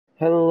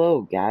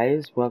Hello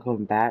guys,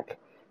 welcome back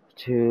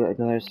to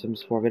another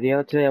Sims 4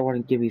 video. Today I want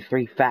to give you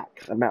 3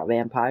 facts about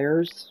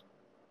vampires.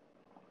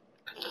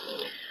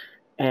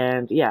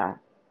 And yeah,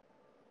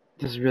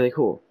 this is really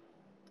cool.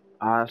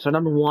 So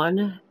number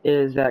 1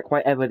 is that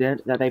quite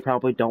evident that they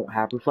probably don't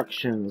have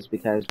reflections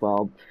because,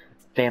 well,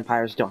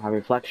 vampires don't have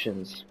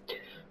reflections.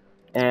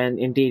 And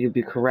indeed, you'd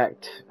be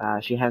correct.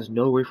 She has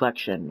no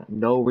reflection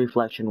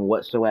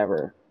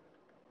whatsoever.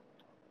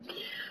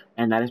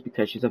 And that is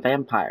because she's a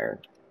vampire.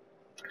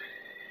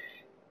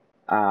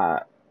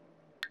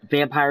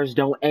 Vampires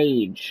don't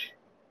age.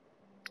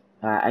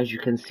 As you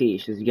can see,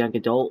 she's a young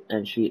adult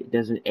and she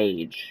doesn't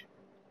age.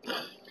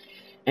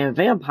 And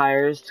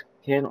vampires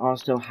can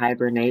also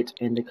hibernate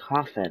in the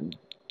coffin.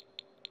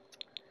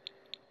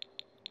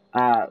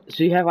 So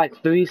you have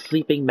like 3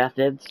 sleeping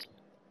methods,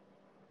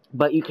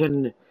 but you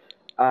can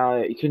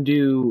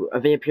do a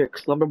vampiric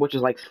slumber, which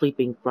is like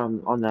sleeping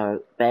on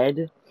the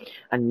bed,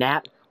 a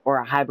nap, or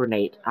a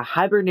hibernate. A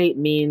hibernate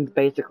means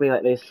basically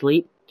like they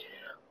sleep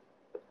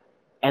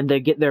and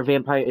they get their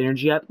vampire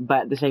energy up,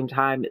 but at the same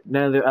time,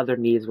 none of their other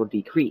needs will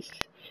decrease.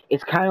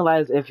 It's kind of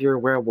like if your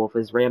werewolf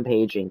is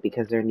rampaging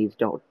because their needs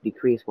don't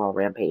decrease while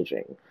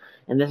rampaging.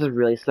 And this is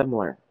really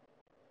similar.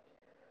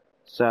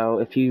 So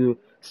if you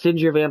send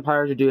your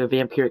vampire to do a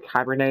vampiric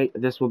hibernate,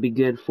 this will be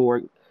good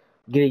for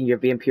getting your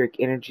vampiric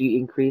energy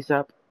increase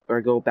up,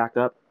 or go back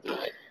up,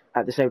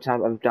 at the same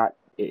time of not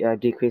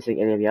decreasing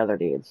any of the other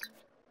needs.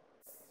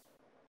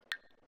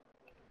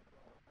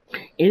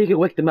 And you can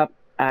wake them up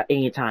at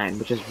any time,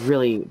 which is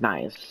really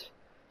nice.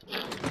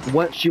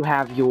 Once you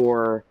have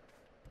your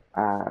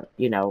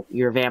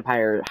your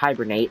vampire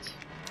hibernate,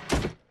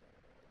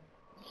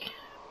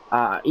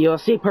 you'll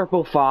see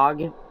purple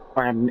fog,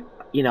 or,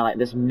 like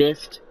this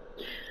mist,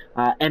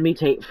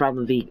 emanate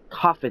from the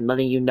coffin,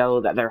 letting you know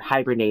that they're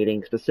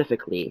hibernating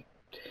specifically.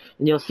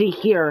 And you'll see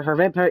here, her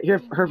vampire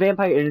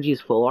energy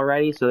is full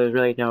already, so there's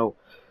really no,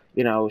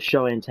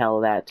 show and tell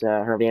that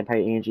her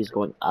vampire energy is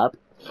going up.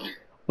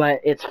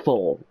 But it's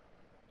full.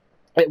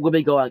 It will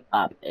be going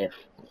up if,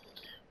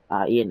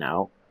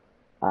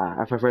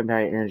 if her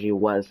vampire energy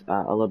was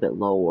a little bit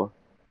lower.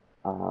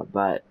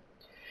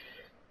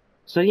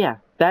 So yeah,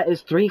 that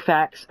is 3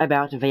 facts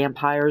about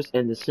vampires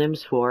in The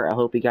Sims 4. I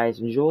hope you guys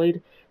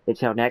enjoyed.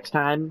 Until next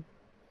time,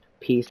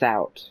 peace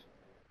out.